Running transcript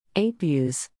8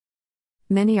 views.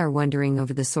 Many are wondering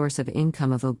over the source of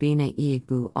income of Obinna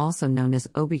Igbu, also known as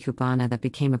Obi Cubana, that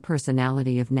became a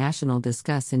personality of national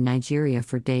discuss in Nigeria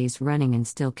for days running and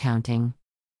still counting.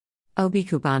 Obi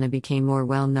Cubana became more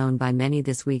well known by many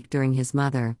this week during his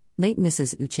mother, late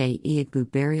Mrs. Uche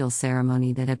Igbu burial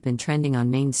ceremony that have been trending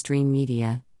on mainstream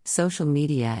media, social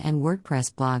media and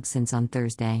WordPress blogs since on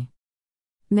Thursday.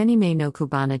 Many may know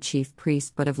Cubana chief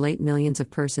priest, but of late millions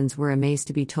of persons were amazed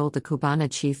to be told the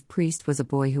Cubana chief priest was a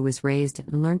boy who was raised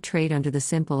and learnt trade under the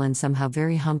simple and somehow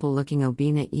very humble-looking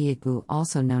Obinna Igbu,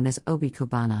 also known as Obi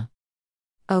Cubana.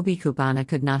 Obi Cubana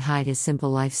could not hide his simple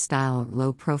lifestyle or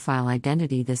low-profile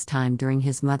identity this time during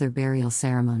his mother burial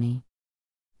ceremony.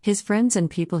 His friends and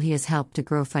people he has helped to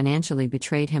grow financially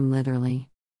betrayed him literally.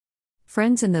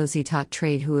 Friends and those he taught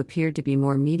trade who appeared to be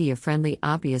more media-friendly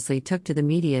obviously took to the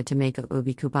media to make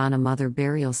Obi Cubana mother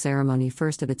burial ceremony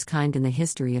first of its kind in the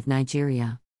history of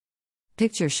Nigeria.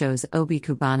 Picture shows Obi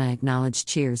Cubana acknowledged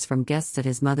cheers from guests at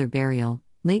his mother burial,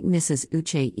 late Mrs.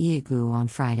 Uche Igbu, on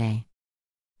Friday.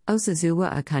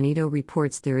 Osazuwa Akanido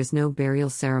reports there is no burial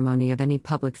ceremony of any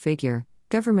public figure,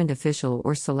 government official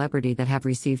or celebrity that have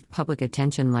received public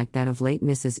attention like that of late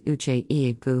Mrs. Uche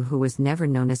Igbu, who was never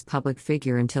known as public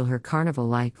figure until her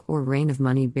carnival-like or Rain of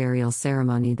Money burial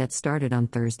ceremony that started on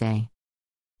Thursday.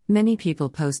 Many people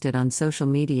posted on social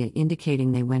media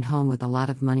indicating they went home with a lot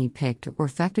of money picked or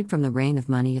affected from the Rain of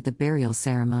Money at the burial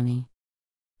ceremony.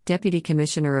 Deputy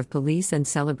Commissioner of Police and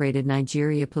celebrated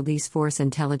Nigeria Police Force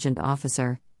Intelligent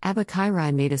Officer, Abba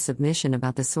Kairai, made a submission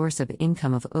about the source of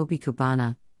income of Obi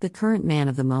Cubana, the current man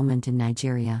of the moment in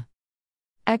Nigeria.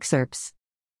 Excerpts.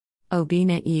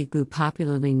 Obinna Igbu,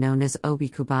 popularly known as Obi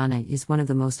Cubana, is one of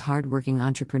the most hard-working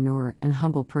entrepreneur and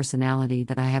humble personality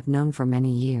that I have known for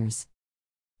many years.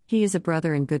 He is a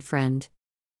brother and good friend.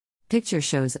 Picture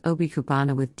shows Obi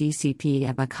Cubana with DCP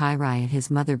Abba Kairai at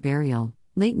his mother burial,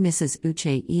 late Mrs.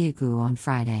 Uche Igbu, on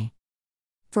Friday.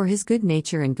 For his good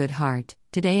nature and good heart,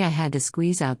 today I had to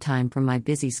squeeze out time from my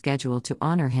busy schedule to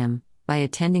honor him, by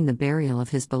attending the burial of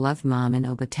his beloved mom in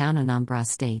Oba Town, Anambra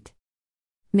State.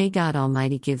 May God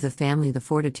Almighty give the family the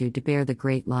fortitude to bear the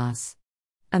great loss.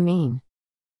 Amen.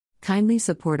 Kindly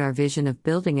support our vision of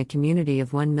building a community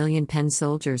of 1 million pen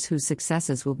soldiers whose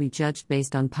successes will be judged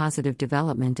based on positive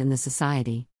development in the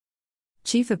society.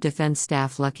 Chief of Defense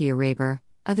Staff Lucky Araber.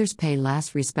 Others pay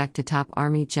last respect to top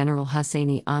Army General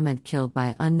Hussaini Ahmed, killed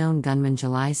by unknown gunman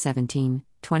July 17,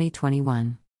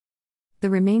 2021. The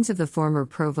remains of the former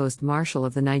Provost Marshal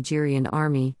of the Nigerian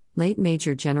Army, late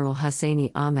Major General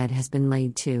Hussaini Ahmed, has been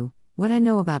laid to What I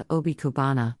Know About Obi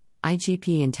Cubana,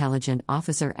 IGP Intelligent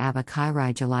Officer Abba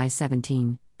Kairai, July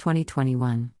 17,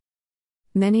 2021.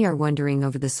 Many are wondering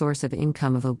over the source of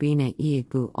income of Obinna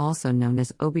Igbu, also known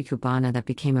as Obi Cubana, that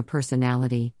became a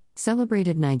personality.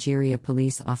 Celebrated Nigeria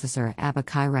Police Officer Abba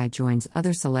Kairai joins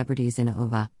other celebrities in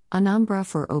Oba, Anambra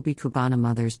for Obi Cubana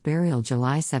mother's burial,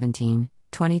 July 17,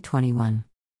 2021.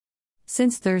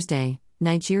 Since Thursday,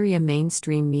 Nigeria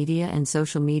mainstream media and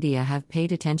social media have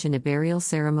paid attention to burial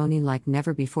ceremony like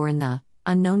never before in the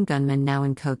unknown gunman now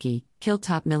in Kogi, killed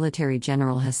top military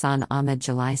General Hassan Ahmed,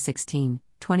 July 16,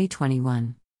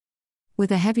 2021.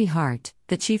 With a heavy heart,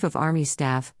 the Chief of Army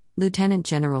Staff, Lieutenant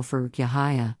General Farouk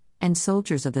Yahaya, and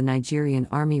soldiers of the Nigerian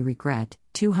Army regret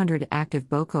 200 active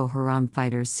Boko Haram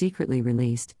fighters secretly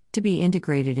released, to be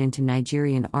integrated into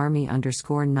Nigerian Army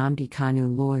Nnamdi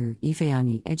Kanu lawyer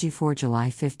Ifeanyi Ejiofor, July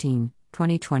 15,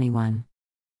 2021.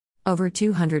 Over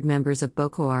 200 members of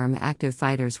Boko Haram active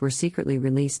fighters were secretly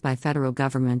released by federal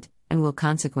government, and will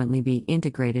consequently be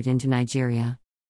integrated into Nigeria.